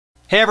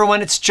Hey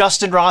everyone, it's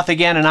Justin Roth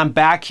again, and I'm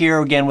back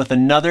here again with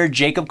another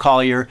Jacob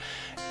Collier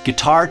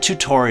guitar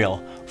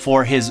tutorial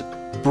for his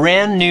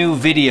brand new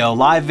video,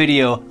 live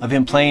video of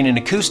him playing an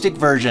acoustic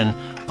version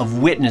of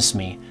Witness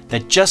Me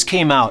that just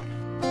came out.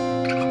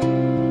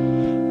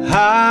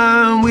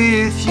 I'm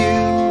with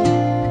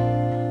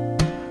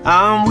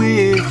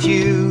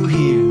you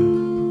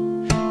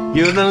here.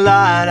 You're the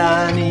light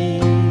I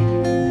need.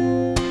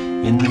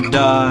 In the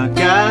dark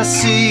I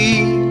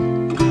see.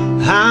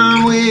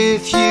 I'm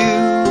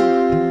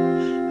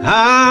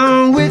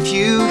with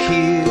you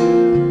here.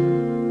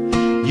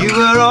 You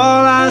are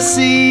all I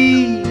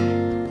see.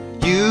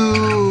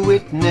 You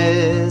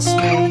witness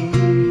me.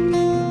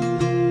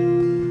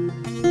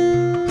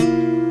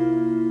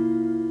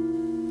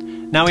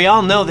 Now we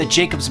all know that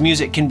Jacob's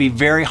music can be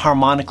very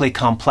harmonically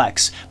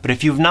complex, but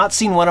if you've not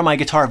seen one of my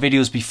guitar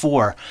videos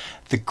before,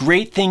 the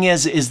great thing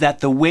is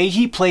that the way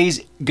he plays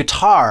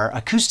guitar,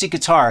 acoustic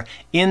guitar,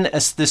 in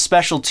this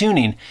special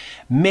tuning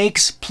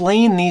makes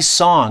playing these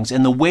songs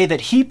and the way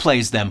that he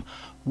plays them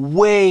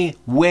way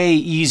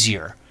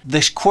easier.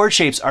 The chord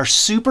shapes are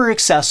super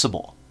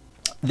accessible.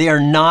 They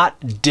are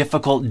not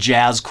difficult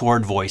jazz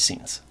chord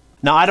voicings.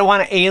 Now I don't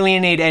want to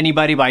alienate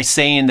anybody by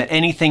saying that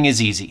anything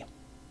is easy.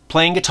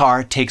 Playing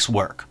guitar takes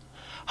work.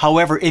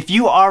 However, if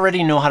you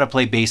already know how to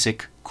play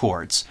basic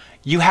chords,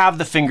 you have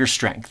the finger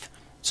strength.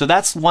 So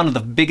that's one of the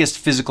biggest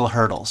physical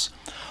hurdles.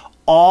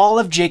 All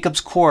of Jacob's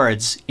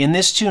chords in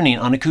this tuning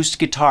on acoustic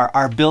guitar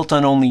are built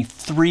on only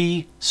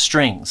 3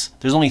 strings.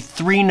 There's only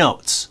 3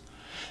 notes.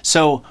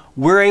 So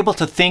we're able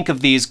to think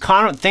of these,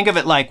 think of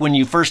it like when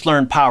you first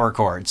learn power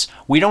chords.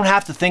 We don't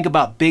have to think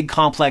about big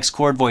complex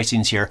chord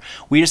voicings here.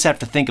 We just have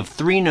to think of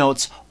 3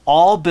 notes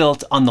all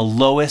built on the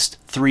lowest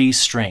 3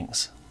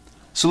 strings.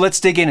 So let's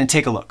dig in and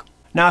take a look.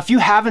 Now if you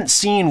haven't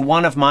seen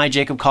one of my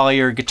Jacob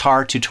Collier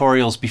guitar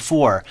tutorials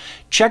before,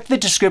 check the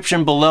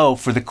description below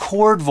for the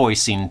chord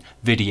voicing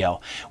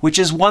video, which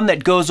is one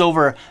that goes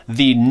over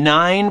the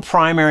 9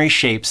 primary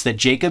shapes that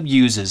Jacob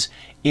uses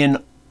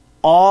in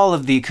all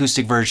of the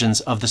acoustic versions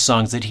of the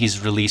songs that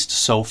he's released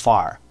so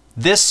far.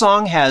 This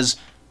song has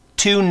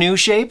 2 new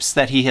shapes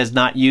that he has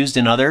not used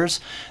in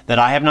others that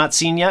I have not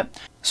seen yet.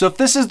 So if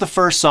this is the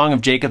first song of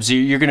Jacob's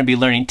you're going to be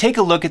learning, take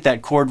a look at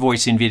that chord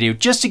voicing video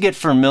just to get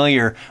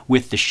familiar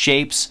with the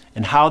shapes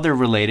and how they're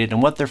related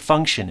and what their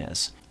function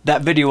is.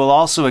 That video will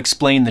also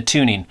explain the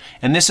tuning,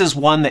 and this is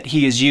one that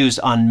he has used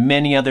on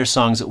many other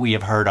songs that we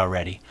have heard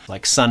already,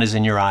 like Sun Is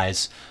In Your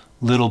Eyes,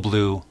 Little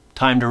Blue,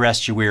 Time to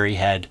Rest Your Weary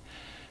Head,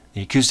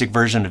 the acoustic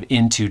version of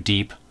In Too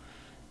Deep,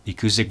 the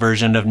acoustic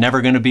version of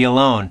Never Gonna Be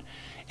Alone,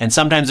 and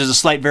sometimes there's a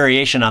slight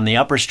variation on the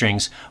upper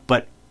strings,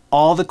 but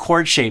all the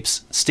chord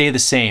shapes stay the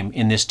same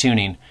in this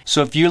tuning.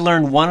 So if you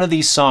learn one of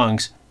these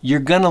songs,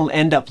 you're gonna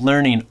end up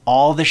learning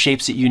all the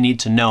shapes that you need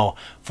to know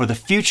for the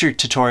future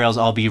tutorials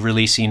I'll be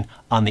releasing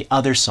on the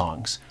other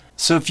songs.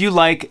 So if you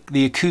like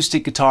the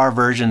acoustic guitar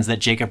versions that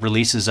Jacob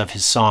releases of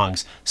his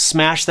songs,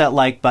 smash that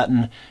like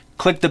button,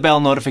 click the bell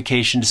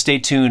notification to stay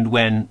tuned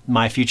when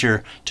my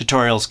future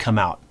tutorials come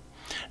out.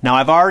 Now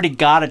I've already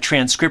got a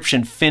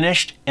transcription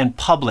finished and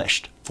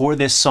published for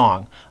this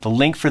song. The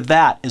link for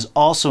that is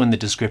also in the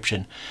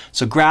description.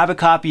 So grab a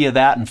copy of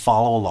that and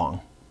follow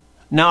along.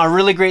 Now a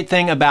really great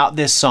thing about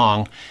this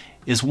song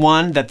is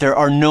one, that there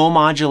are no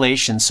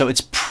modulations, so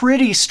it's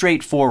pretty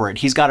straightforward.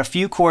 He's got a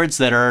few chords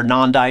that are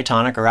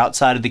non-diatonic or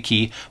outside of the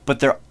key,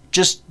 but they're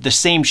just the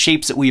same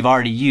shapes that we've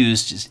already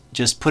used,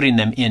 just putting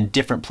them in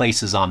different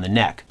places on the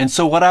neck. And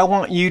so what I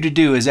want you to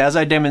do is, as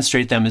I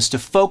demonstrate them, is to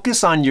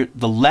focus on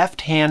the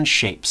left hand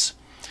shapes.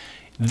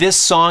 This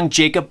song,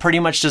 Jacob pretty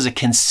much does a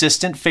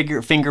consistent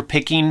finger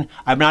picking.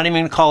 I'm not even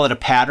going to call it a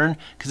pattern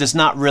because it's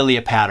not really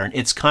a pattern.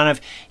 It's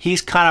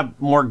he's kind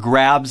of more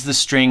grabs the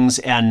strings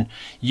and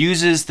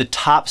uses the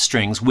top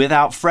strings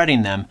without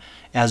fretting them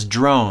as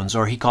drones,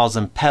 or he calls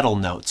them pedal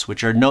notes,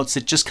 which are notes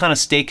that just kind of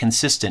stay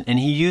consistent, and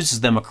he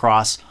uses them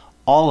across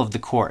all of the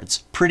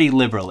chords pretty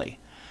liberally.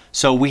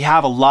 So we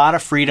have a lot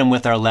of freedom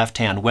with our left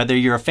hand, whether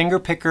you're a finger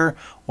picker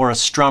or a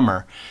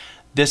strummer.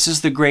 This is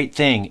the great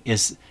thing,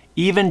 is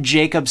even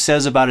Jacob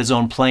says about his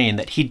own playing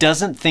that he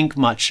doesn't think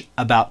much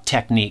about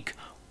technique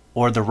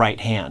or the right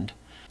hand.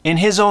 In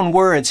his own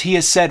words, he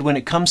has said when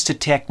it comes to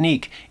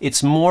technique,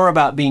 it's more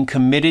about being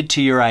committed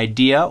to your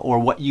idea or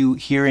what you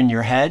hear in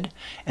your head,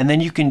 and then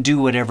you can do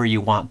whatever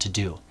you want to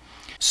do.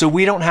 So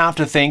we don't have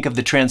to think of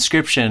the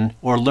transcription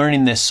or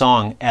learning this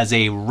song as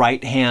a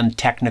right hand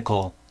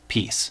technical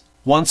piece.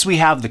 Once we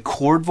have the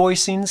chord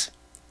voicings,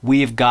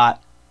 we've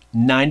got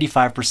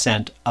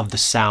 95% of the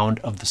sound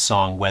of the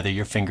song, whether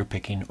you're finger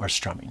picking or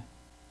strumming.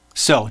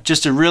 So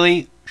just a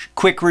really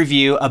quick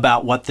review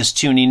about what this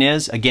tuning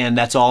is. Again,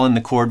 that's all in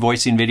the chord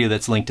voicing video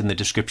that's linked in the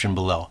description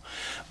below.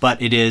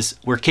 But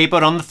we're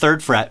capoed on the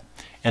 3rd fret,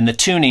 and the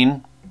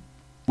tuning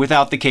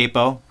without the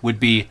capo would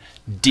be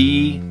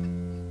D,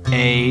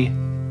 A,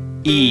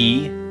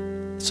 E.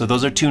 So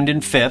those are tuned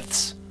in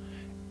fifths.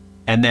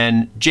 And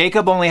then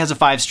Jacob only has a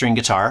 5-string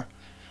guitar.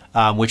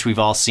 which we've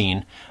all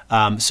seen.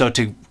 So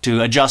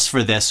to adjust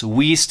for this,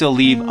 we still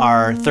leave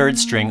our third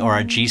string or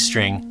our G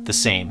string the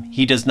same.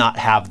 He does not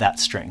have that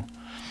string.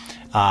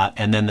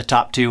 And then the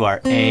top two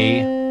are A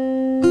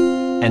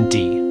and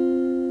D.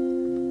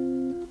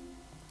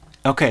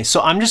 Okay, so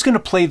I'm just going to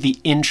play the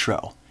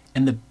intro.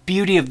 And the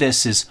beauty of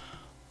this is,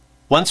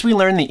 once we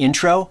learn the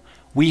intro,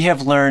 we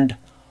have learned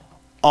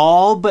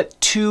all but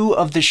two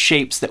of the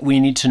shapes that we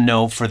need to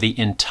know for the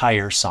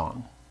entire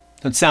song.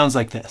 So it sounds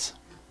like this.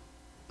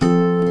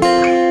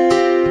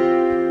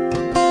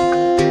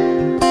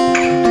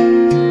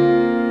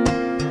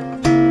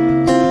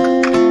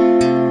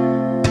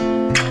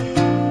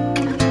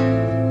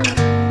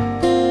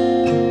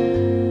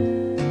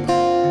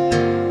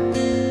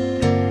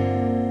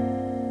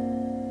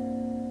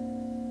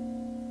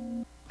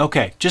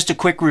 Okay, just a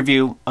quick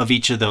review of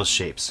each of those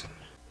shapes.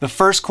 The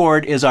first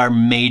chord is our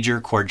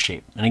major chord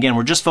shape. And again,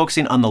 we're just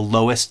focusing on the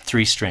lowest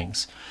three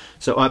strings.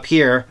 So up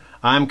here,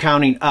 I'm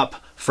counting up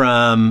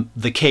from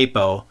the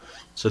capo.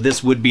 So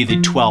this would be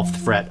the 12th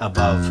fret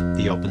above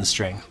the open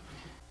string.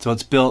 So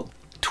it's built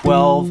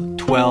 12,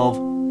 12,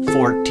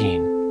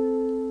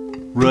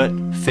 14. Root,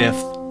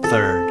 5th,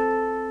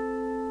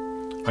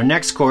 3rd. Our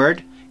next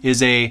chord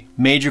is a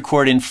major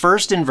chord in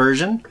first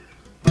inversion,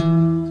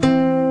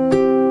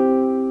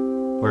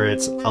 where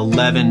it's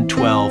 11,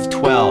 12,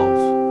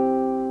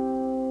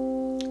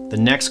 12. The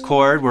next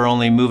chord, we're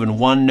only moving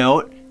one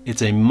note.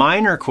 It's a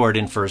minor chord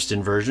in first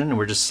inversion, and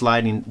we're just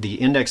sliding the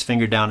index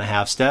finger down a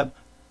half step.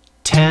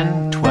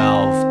 10,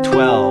 12,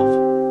 12.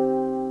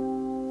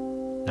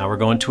 Now we're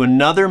going to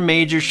another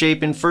major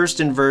shape in first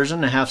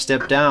inversion, a half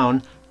step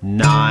down.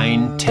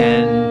 9,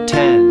 10,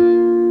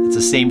 10. It's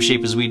the same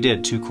shape as we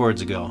did 2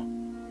 chords ago.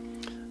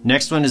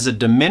 Next one is a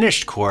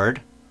diminished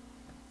chord,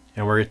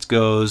 and where it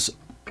goes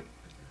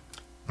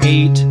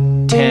 8,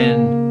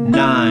 10,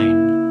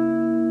 9.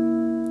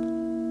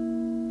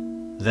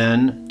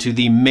 Then to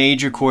the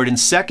major chord in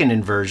second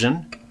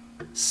inversion,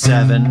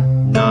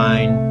 7,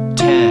 9,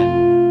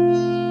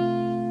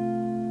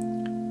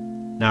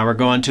 10. Now we're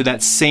going to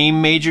that same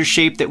major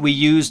shape that we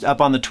used up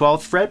on the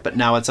 12th fret, but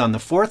now it's on the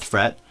 4th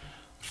fret,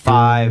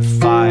 5,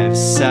 5,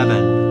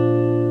 7.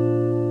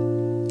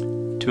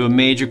 To a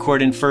major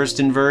chord in first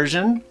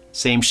inversion,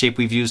 same shape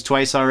we've used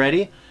twice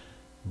already,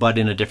 but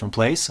in a different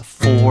place,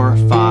 4,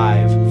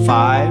 5,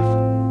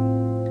 5.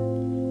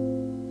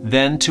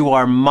 Then to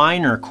our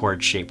minor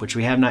chord shape, which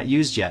we have not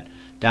used yet,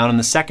 down on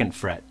the 2nd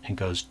fret, it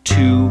goes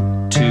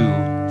 2, 2,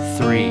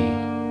 3.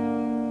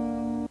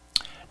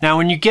 Now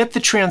when you get the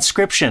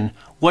transcription,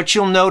 what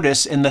you'll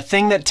notice, and the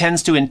thing that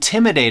tends to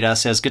intimidate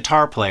us as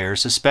guitar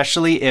players,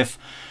 especially if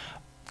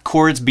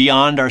chords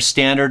beyond our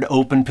standard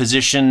open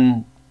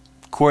position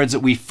chords that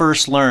we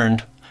first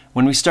learned,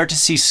 when we start to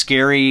see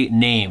scary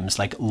names,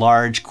 like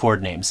large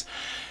chord names,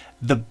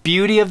 the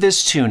beauty of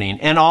this tuning,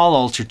 and all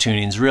ultra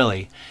tunings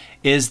really,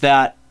 is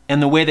that,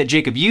 and the way that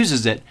Jacob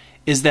uses it,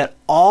 is that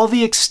all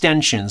the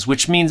extensions,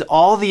 which means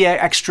all the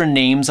extra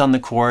names on the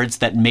chords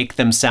that make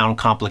them sound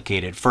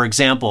complicated, for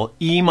example,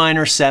 E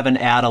minor 7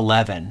 add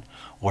 11,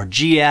 or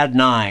G add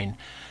 9,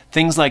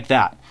 things like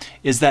that,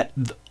 is that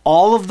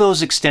all of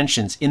those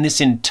extensions in this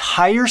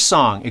entire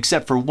song,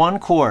 except for one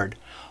chord,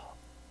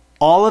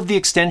 all of the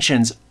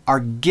extensions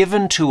are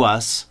given to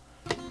us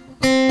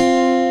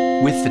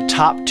with the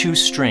top 2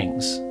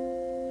 strings.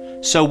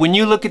 So when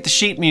you look at the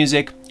sheet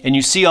music and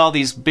you see all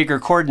these bigger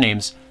chord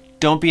names,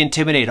 don't be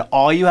intimidated.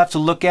 All you have to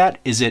look at,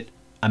 is it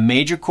a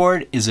major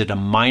chord? Is it a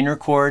minor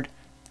chord?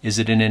 Is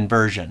it an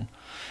inversion?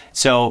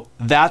 So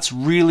that's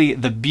really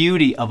the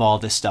beauty of all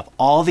this stuff.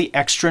 All the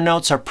extra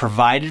notes are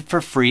provided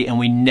for free and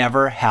we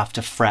never have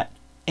to fret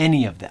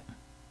any of them.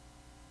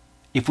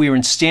 If we were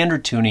in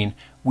standard tuning,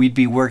 we'd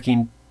be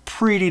working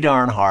pretty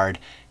darn hard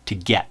to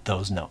get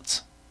those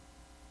notes.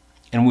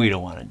 And we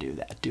don't want to do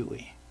that, do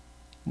we?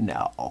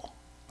 No.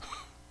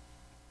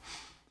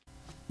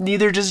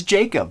 Neither does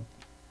Jacob.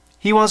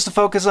 He wants to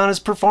focus on his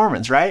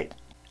performance, right?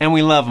 And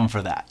we love him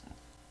for that.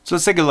 So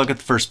let's take a look at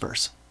the first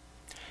verse.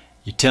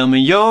 You tell me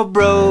you're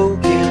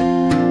broken.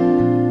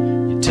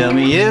 You tell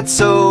me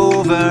it's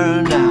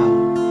over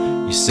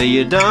now. You say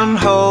you're done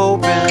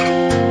hoping.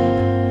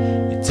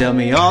 You tell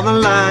me all the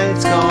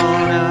lights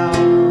gone out.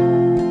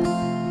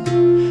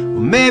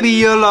 Well, maybe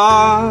you're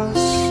lost.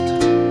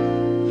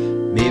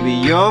 Maybe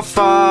you're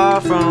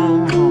far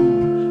from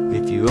home.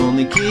 If you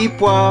only keep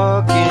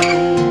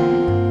walking,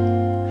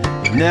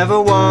 you'll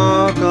never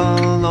walk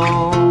alone.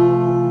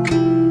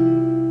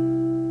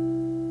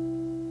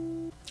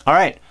 All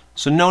right,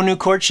 so no new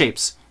chord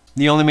shapes.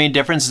 The only main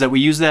difference is that we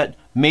use that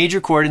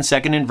major chord in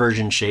second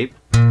inversion shape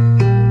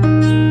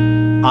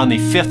on the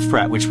 5th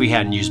fret, which we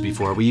hadn't used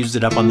before. We used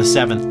it up on the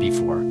 7th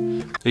before.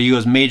 So you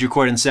go major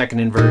chord in second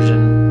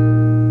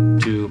inversion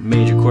to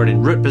major chord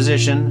in root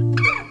position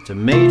to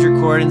major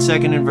chord in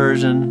second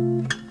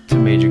inversion to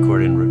major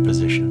chord in root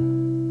position.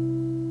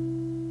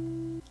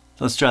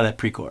 So let's try that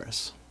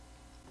pre-chorus.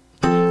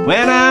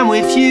 When I'm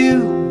with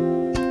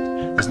you,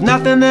 there's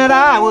nothing that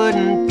I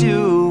wouldn't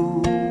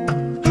do.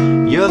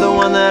 You're the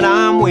one that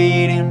I'm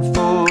waiting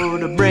for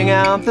to bring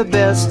out the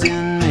best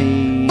in me.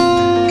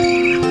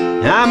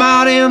 I'm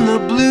out in the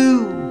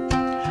blue,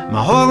 I'm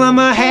holding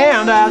my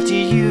hand out to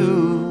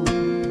you.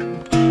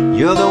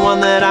 You're the one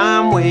that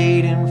I'm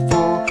waiting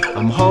for,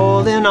 I'm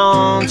holding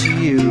on to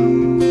you.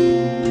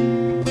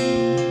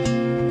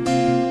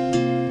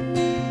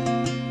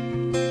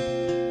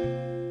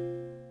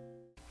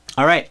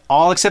 Alright,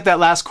 all except that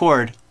last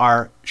chord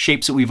are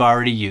shapes that we've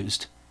already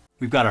used.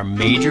 We've got our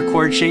major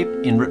chord shape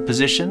in root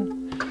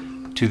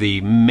position, to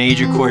the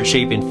major chord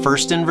shape in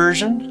first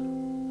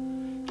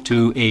inversion,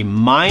 to a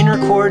minor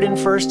chord in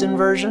first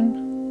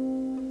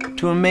inversion,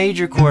 to a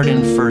major chord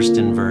in first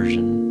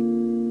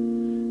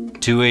inversion,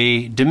 to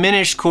a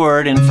diminished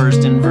chord in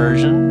first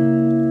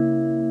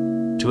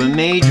inversion, to a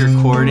major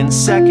chord in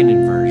second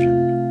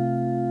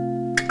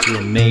inversion, to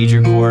a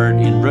major chord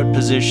in root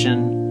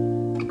position,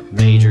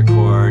 major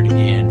chord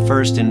in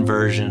first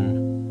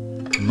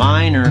inversion,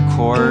 minor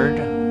chord,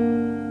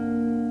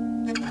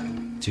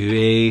 to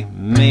a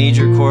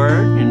major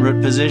chord in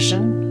root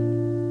position,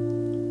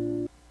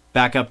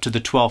 back up to the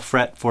 12th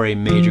fret for a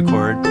major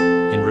chord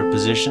in root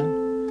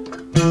position,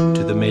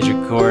 to the major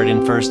chord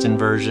in first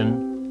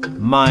inversion,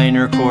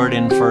 minor chord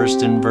in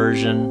first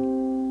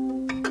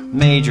inversion,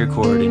 major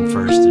chord in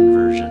first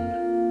inversion,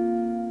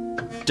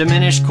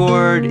 diminished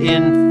chord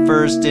in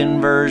first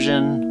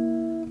inversion,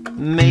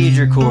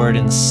 major chord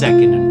in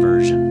second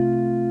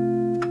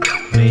inversion,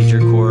 major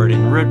chord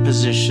in root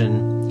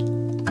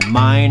position,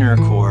 minor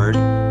chord,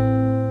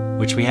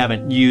 which we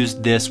haven't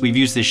used this, we've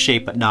used this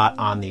shape but not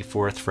on the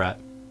 4th fret,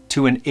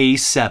 to an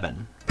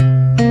A7.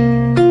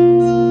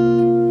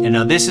 And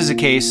now this is a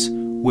case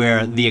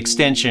where the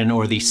extension,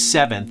 or the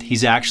 7th,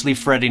 he's actually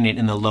fretting it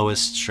in the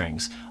lowest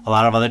strings. A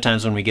lot of other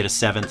times when we get a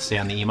 7th, say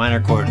on the E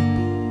minor chord,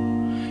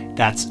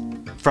 that's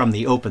from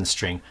the open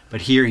string,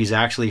 but here he's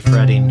actually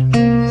fretting,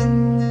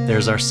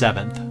 there's our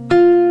 7th,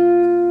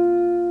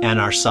 and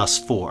our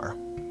sus4.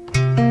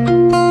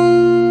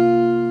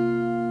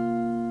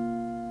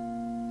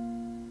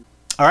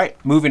 Alright,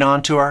 moving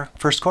on to our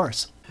first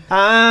chorus.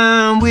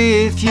 I'm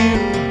with you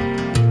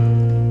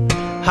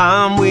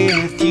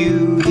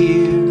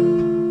here.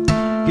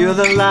 You're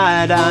the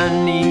light I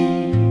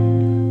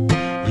need,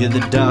 you're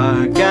the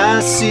dark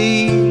I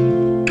see.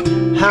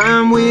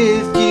 I'm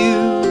with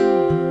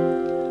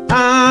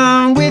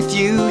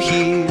you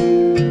here.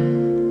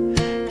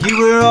 You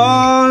were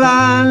all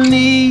I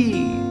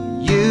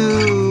need,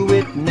 you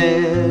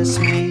witness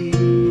me.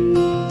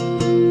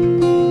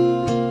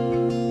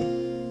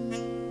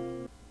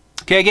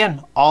 Okay,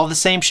 again, all the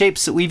same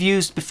shapes that we've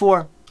used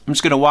before. I'm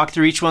just going to walk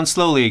through each one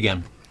slowly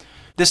again.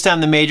 This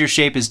time the major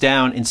shape is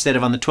down, instead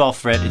of on the 12th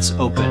fret, it's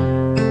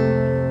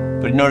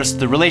open. But notice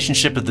the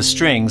relationship of the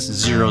strings,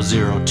 0,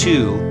 0,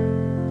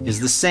 2,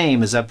 is the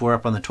same as we're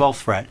up on the 12th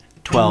fret,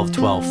 12,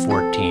 12,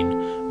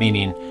 14,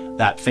 meaning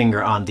that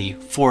finger on the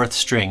 4th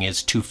string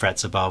is 2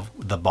 frets above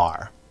the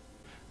bar.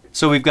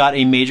 So we've got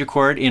a major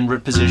chord in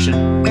root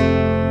position,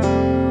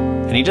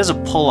 and he does a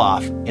pull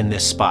off in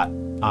this spot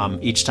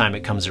each time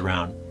it comes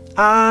around.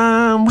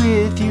 I'm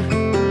with you.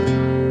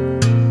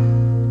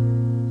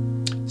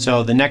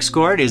 So the next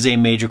chord is a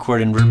major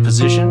chord in root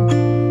position.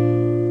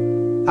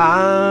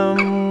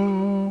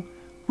 I'm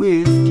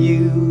with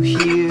you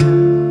here.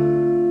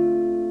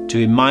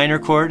 To a minor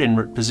chord in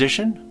root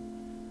position.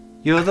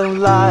 You're the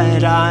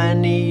light I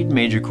need,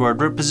 major chord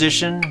root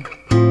position.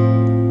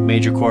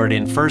 Major chord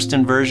in first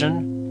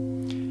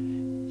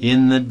inversion.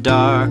 In the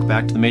dark,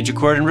 back to the major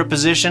chord in root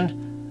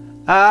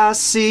position. I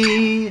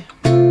see.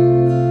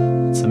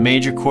 It's the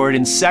major chord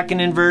in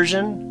second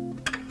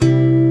inversion.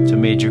 It's a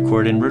major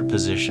chord in root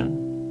position.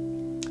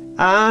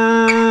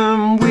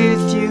 I'm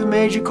with you,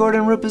 major chord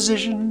in root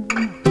position.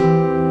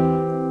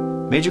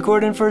 Major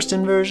chord in first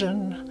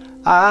inversion.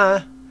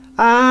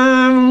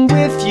 I'm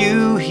with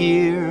you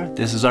here.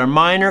 This is our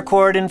minor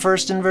chord in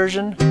first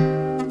inversion.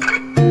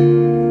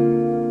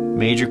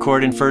 Major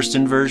chord in first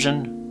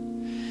inversion.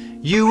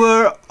 You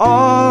were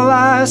all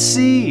I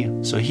see.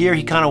 So here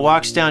he kind of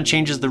walks down,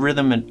 changes the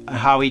rhythm and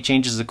how he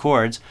changes the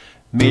chords.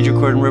 Major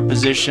chord in root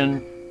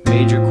position,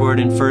 major chord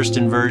in first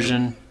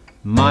inversion,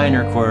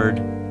 minor chord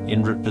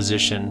in root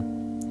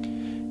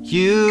position.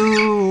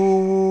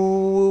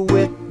 You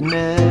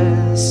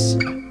witness,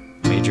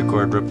 major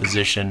chord root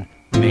position,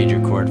 major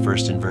chord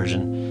first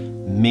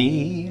inversion,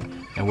 me.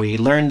 And we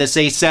learned this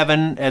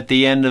A7 at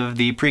the end of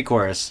the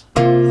pre-chorus.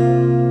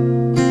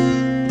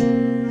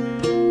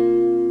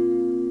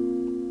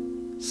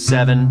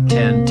 7,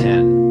 10,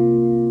 10.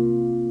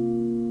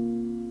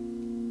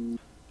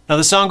 Now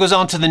the song goes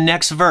on to the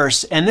next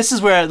verse, and this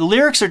is where the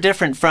lyrics are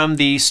different from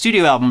the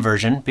studio album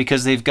version,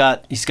 because he's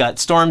got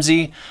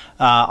Stormzy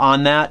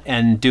on that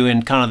and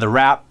doing kind of the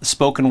rap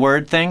spoken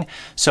word thing.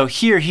 So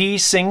here he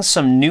sings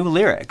some new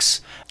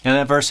lyrics, and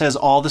that verse has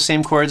all the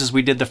same chords as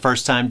we did the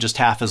first time, just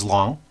half as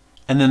long.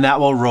 And then that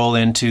will roll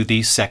into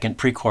the second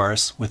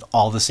pre-chorus with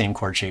all the same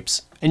chord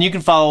shapes. And you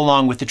can follow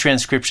along with the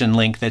transcription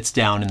link that's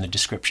down in the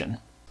description.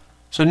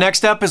 So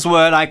next up is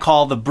what I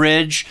call the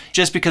bridge,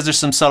 just because there's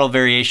some subtle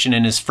variation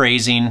in his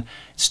phrasing,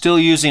 still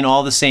using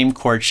all the same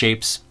chord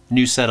shapes,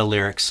 new set of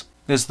lyrics.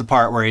 This is the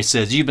part where he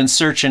says, "You've been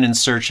searching and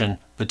searching,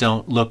 but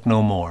don't look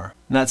no more."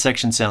 And that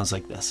section sounds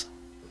like this.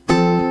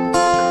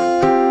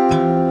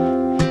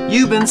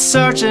 You've been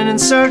searching and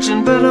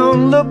searching, but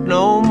don't look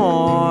no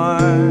more.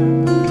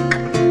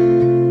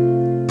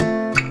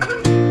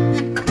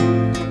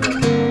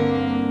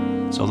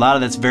 So a lot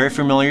of that's very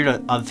familiar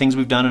to other things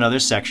we've done in other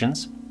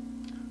sections.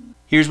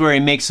 Here's where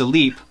he makes a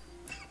leap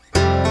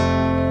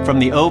from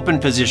the open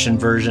position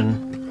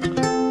version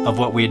of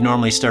what we had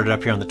normally started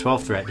up here on the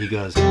 12th fret. He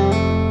goes.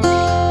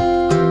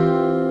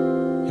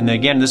 And then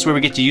again, this is where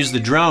we get to use the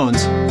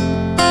drones.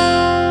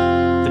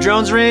 The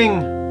drones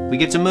ring. We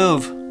get to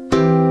move.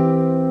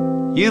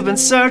 You've been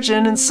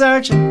searching and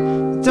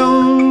searching,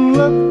 don't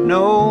look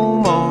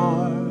no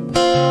more.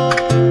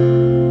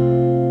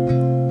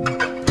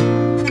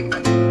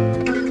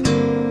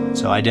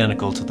 So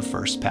identical to the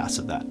first pass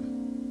of that.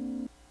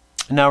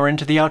 And now we're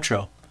into the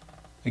outro.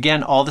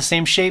 Again, all the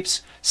same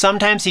shapes.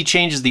 Sometimes he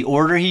changes the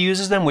order he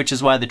uses them, which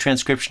is why the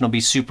transcription will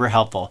be super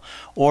helpful.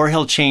 Or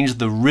he'll change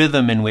the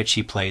rhythm in which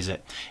he plays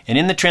it. And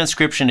in the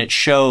transcription, it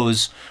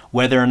shows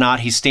whether or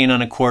not he's staying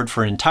on a chord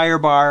for an entire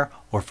bar,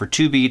 or for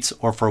 2 beats,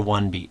 or for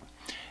 1 beat.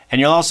 And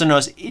you'll also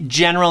notice,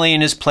 generally in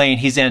his playing,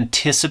 he's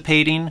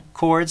anticipating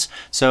chords.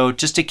 So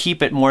just to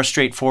keep it more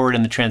straightforward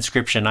in the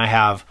transcription, I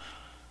have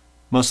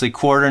mostly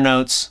quarter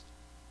notes,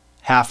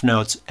 half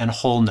notes, and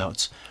whole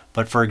notes.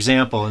 But for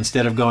example,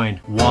 instead of going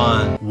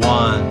 1,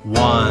 1,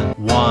 1,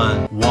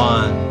 1,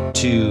 1,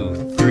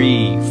 2,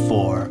 3,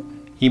 4,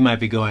 he might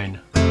be going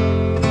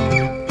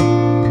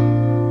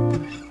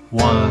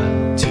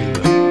 1,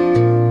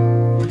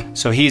 2.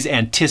 So he's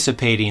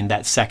anticipating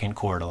that second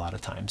chord a lot of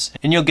times.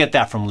 And you'll get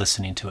that from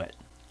listening to it.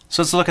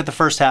 So let's look at the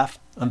first half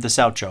of this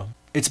outro.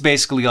 It's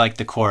basically like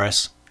the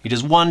chorus. He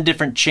does one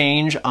different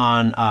change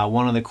on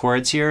one of the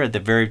chords here at the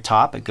very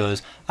top. It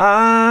goes,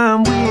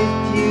 "I'm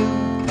with you."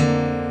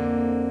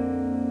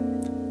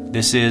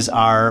 This is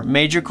our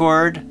major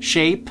chord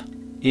shape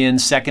in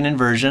second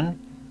inversion,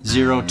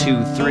 0,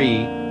 2,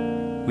 3,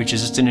 which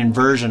is just an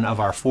inversion of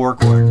our 4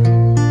 chord.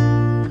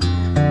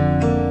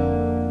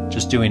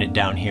 Just doing it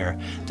down here.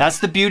 That's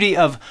the beauty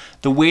of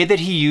the way that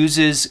he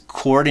uses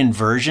chord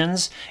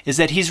inversions, is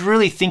that he's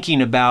really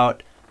thinking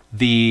about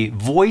the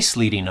voice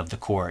leading of the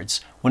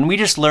chords. When we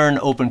just learn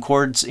open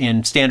chords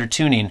in standard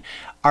tuning,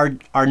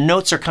 our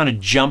notes are kind of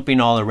jumping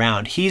all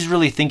around. He's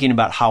really thinking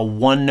about how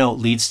one note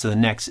leads to the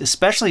next,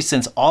 especially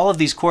since all of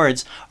these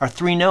chords are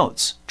 3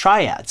 notes,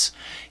 triads.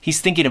 He's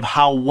thinking of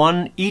how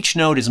each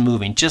note is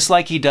moving, just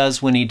like he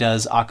does when he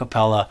does a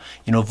cappella,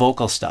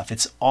 vocal stuff.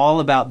 It's all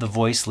about the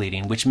voice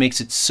leading, which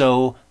makes it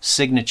so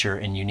signature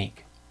and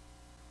unique.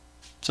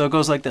 So it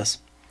goes like this.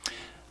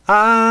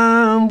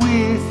 I'm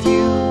with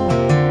you.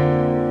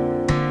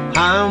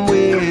 I'm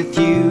with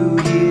you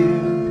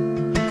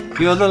here.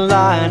 You're the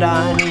light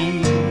I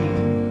need.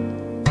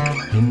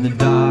 In the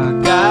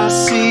dark I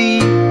see.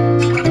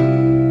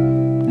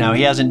 Now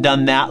he hasn't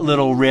done that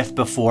little riff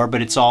before,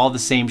 but it's all the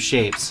same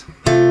shapes.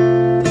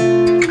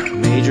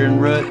 Major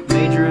and root,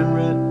 major and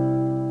root.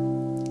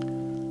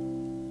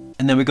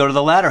 And then we go to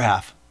the latter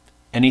half.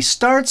 And he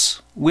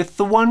starts with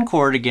the 1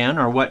 chord again,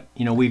 or what,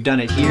 we've done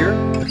it here,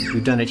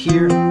 we've done it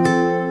here.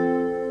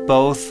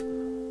 Both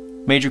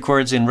major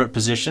chords in root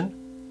position.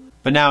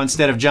 But now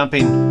instead of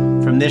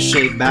jumping from this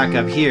shape back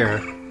up here,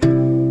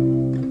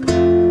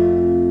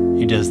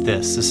 he does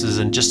this. This is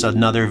just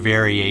another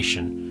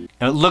variation.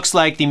 Now it looks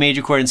like the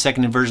major chord in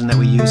second inversion that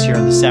we use here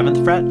on the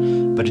 7th fret,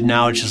 but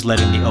now it's just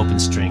letting the open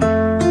string.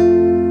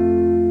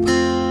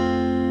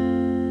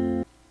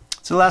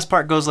 So the last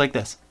part goes like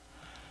this.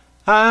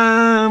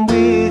 I'm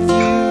with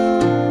you.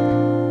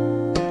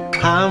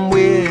 I'm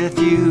with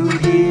you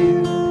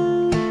here.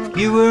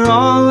 You were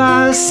all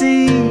I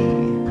see.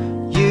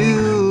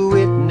 You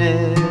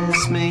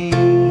witness me.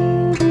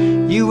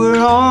 You were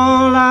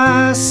all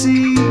I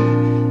see.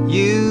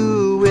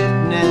 You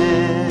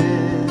witness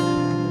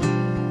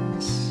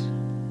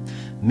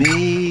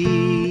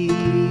me.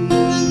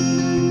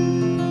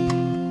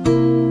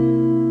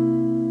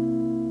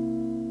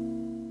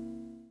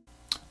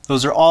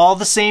 Those are all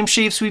the same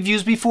shapes we've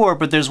used before,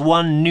 but there's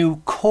one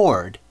new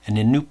chord and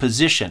a new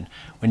position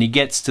when he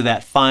gets to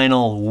that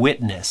final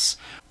witness.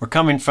 We're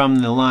coming from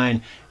the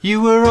line,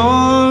 you were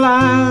all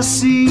I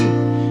see,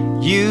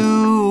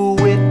 you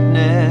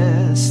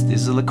witness.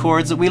 These are the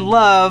chords that we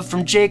love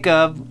from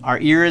Jacob. Our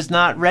ear is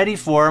not ready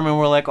for them, and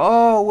we're like,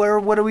 oh,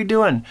 what are we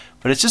doing?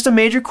 But it's just a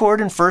major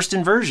chord in first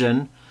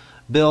inversion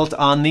built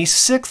on the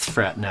 6th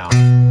fret now.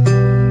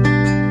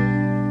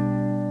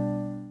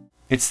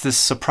 It's this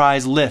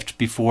surprise lift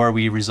before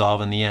we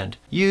resolve in the end.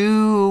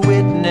 You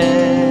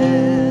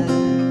witness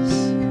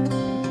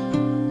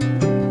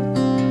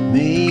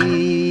me.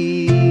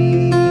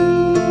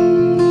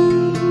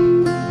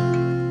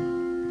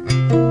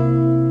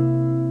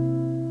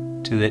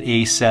 To that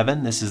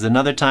A7. This is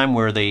another time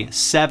where the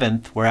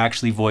 7th we're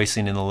actually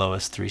voicing in the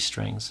lowest 3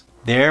 strings.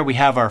 There we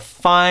have our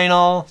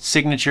final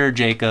signature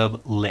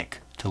Jacob lick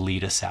to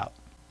lead us out.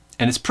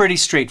 And it's pretty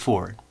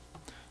straightforward.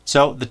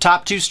 So the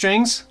top 2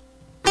 strings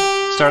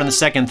start on the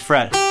 2nd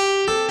fret.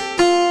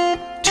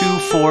 2,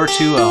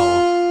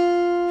 4-2-0.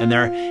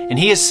 And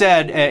he has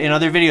said in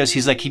other videos,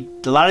 he's like, a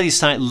lot of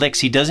these licks,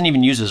 he doesn't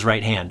even use his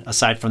right hand,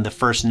 aside from the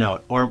first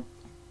note. Or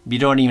you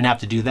don't even have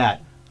to do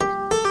that.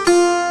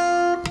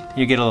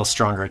 You get a little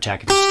stronger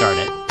attack if you start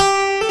it.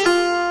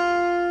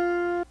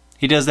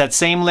 He does that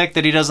same lick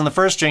that he does on the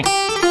first string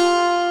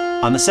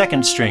on the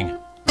second string.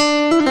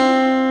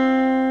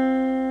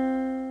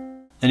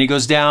 Then he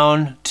goes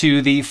down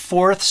to the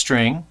fourth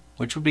string,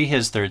 which would be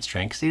his third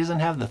string, because he doesn't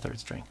have the third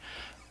string,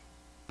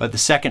 but the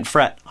second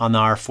fret on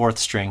our fourth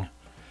string,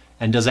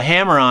 and does a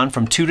hammer-on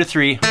from 2 to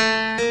 3.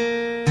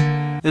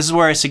 This is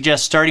where I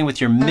suggest starting with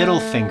your middle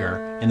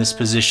finger in this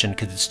position,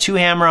 because it's 2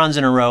 hammer-ons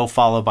in a row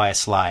followed by a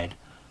slide.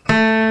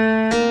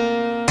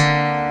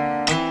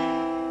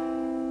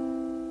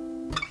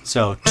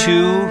 So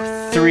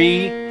 2,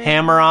 3,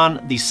 hammer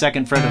on the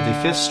second fret of the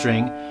fifth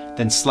string,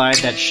 then slide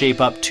that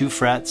shape up 2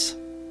 frets.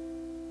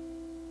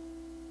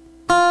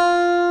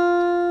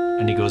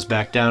 And he goes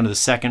back down to the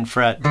second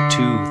fret,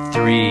 2,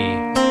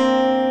 3.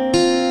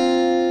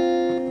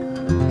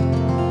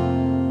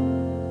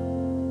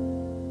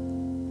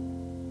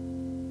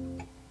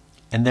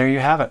 And there you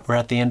have it. We're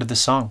at the end of the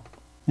song.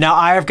 Now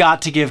I have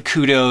got to give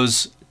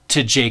kudos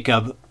to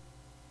Jacob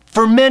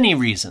for many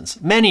reasons.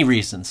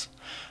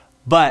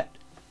 But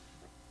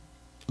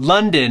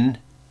London,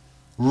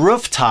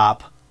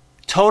 rooftop,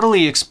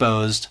 totally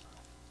exposed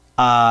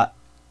on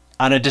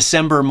a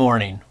December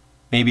morning.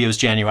 Maybe it was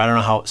January. I don't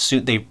know how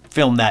soon they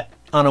filmed that,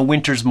 on a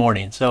winter's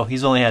morning. So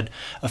he's only had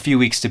a few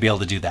weeks to be able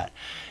to do that.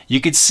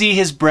 You could see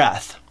his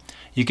breath.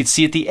 You could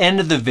see at the end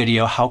of the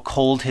video how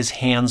cold his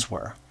hands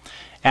were.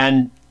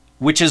 And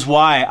which is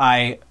why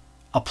I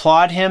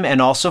applaud him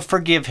and also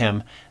forgive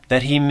him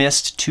that he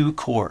missed 2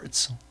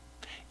 chords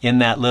in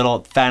that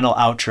little final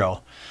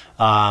outro.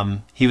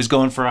 He was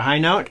going for a high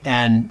note,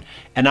 and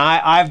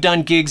I've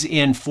done gigs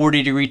in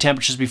 40-degree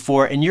temperatures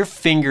before, and your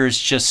fingers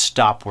just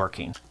stop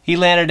working. He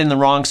landed in the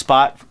wrong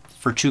spot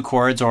for 2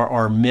 chords,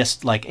 or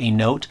missed like a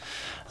note.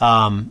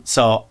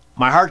 So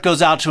my heart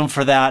goes out to him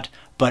for that,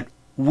 but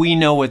we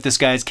know what this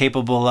guy is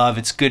capable of.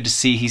 It's good to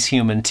see he's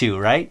human too,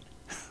 right?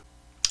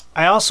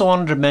 I also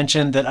wanted to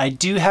mention that I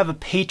do have a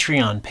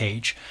Patreon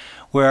page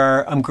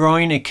where I'm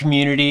growing a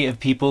community of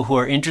people who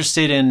are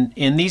interested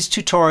in these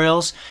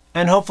tutorials,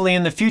 and hopefully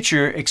in the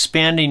future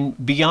expanding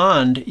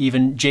beyond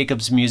even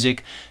Jacob's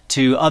music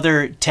to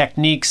other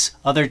techniques,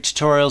 other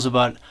tutorials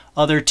about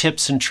other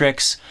tips and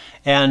tricks,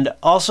 and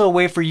also a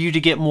way for you to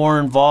get more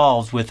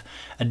involved with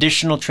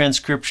additional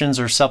transcriptions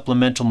or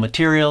supplemental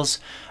materials,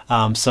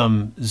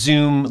 some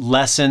Zoom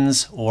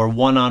lessons or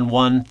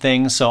one-on-one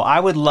things. So I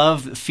would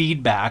love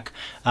feedback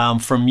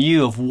from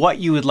you of what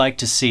you would like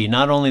to see,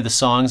 not only the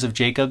songs of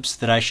Jacob's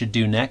that I should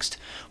do next,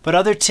 but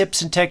other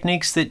tips and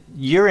techniques that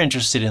you're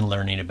interested in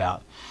learning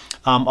about.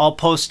 I'll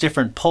post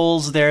different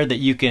polls there that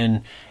you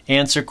can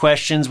answer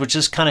questions, which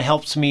just kind of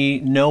helps me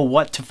know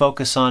what to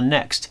focus on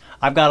next.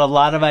 I've got a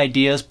lot of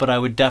ideas, but I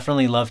would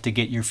definitely love to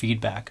get your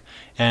feedback,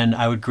 and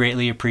I would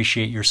greatly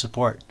appreciate your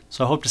support.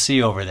 So I hope to see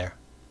you over there.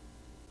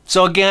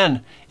 So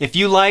again, if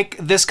you like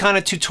this kind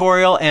of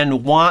tutorial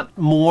and want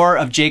more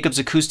of Jacob's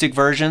acoustic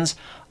versions,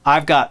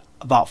 I've got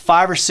about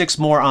 5 or 6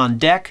 more on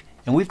deck,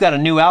 and we've got a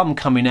new album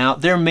coming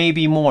out. There may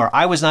be more.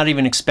 I was not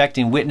even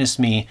expecting Witness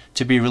Me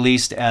to be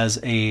released as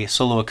a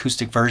solo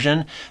acoustic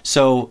version.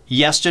 So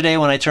yesterday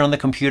when I turned on the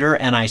computer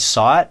and I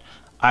saw it,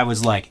 I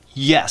was like,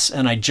 yes,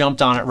 and I jumped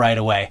on it right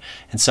away.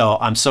 And so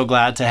I'm so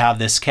glad to have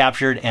this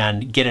captured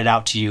and get it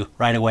out to you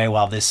right away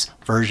while this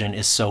version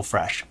is so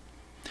fresh.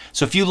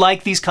 So if you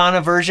like these kind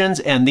of versions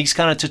and these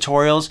kind of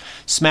tutorials,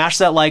 smash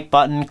that like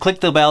button, click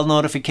the bell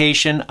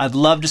notification. I'd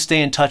love to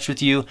stay in touch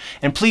with you.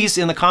 And please,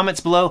 in the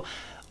comments below,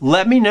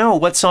 let me know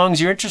what songs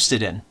you're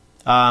interested in.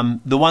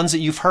 The ones that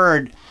you've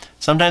heard,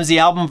 sometimes the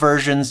album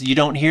versions, you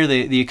don't hear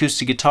the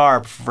acoustic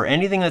guitar. For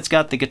anything that's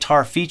got the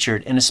guitar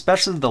featured, and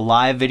especially the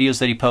live videos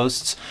that he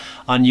posts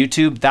on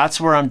YouTube, that's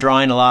where I'm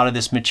drawing a lot of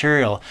this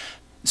material,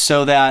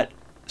 so that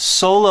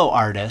solo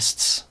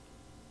artists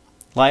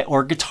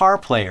or guitar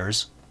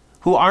players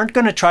who aren't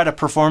going to try to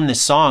perform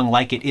this song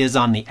like it is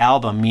on the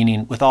album,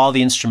 meaning with all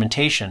the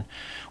instrumentation,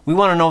 we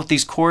want to know what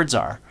these chords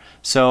are,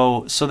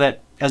 so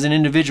that as an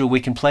individual we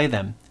can play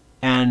them.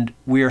 And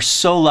we are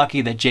so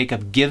lucky that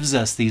Jacob gives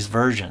us these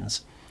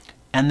versions,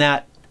 and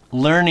that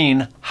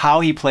learning how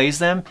he plays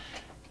them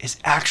is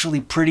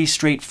actually pretty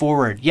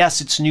straightforward.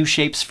 Yes, it's new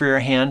shapes for your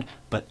hand,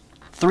 but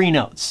 3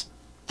 notes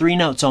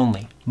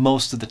only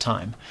most of the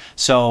time.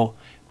 So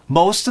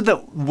most of the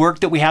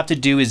work that we have to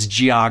do is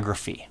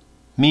geography,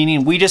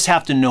 meaning we just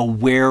have to know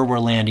where we're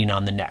landing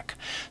on the neck.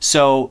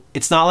 So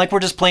it's not like we're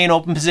just playing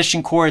open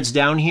position chords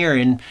down here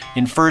in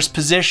first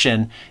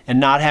position and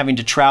not having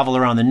to travel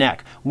around the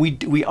neck.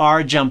 We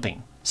are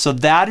jumping. So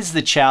that is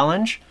the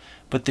challenge,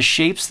 but the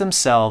shapes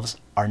themselves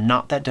are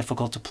not that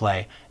difficult to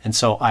play. And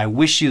so I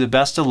wish you the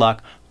best of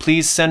luck.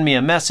 Please send me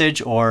a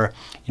message, or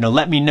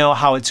let me know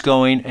how it's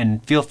going,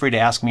 and feel free to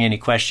ask me any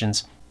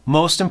questions.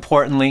 Most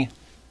importantly,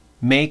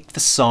 make the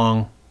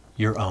song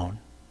your own.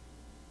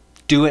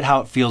 Do it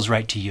how it feels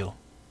right to you.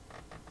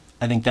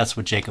 I think that's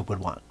what Jacob would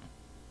want.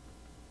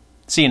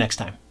 See you next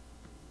time.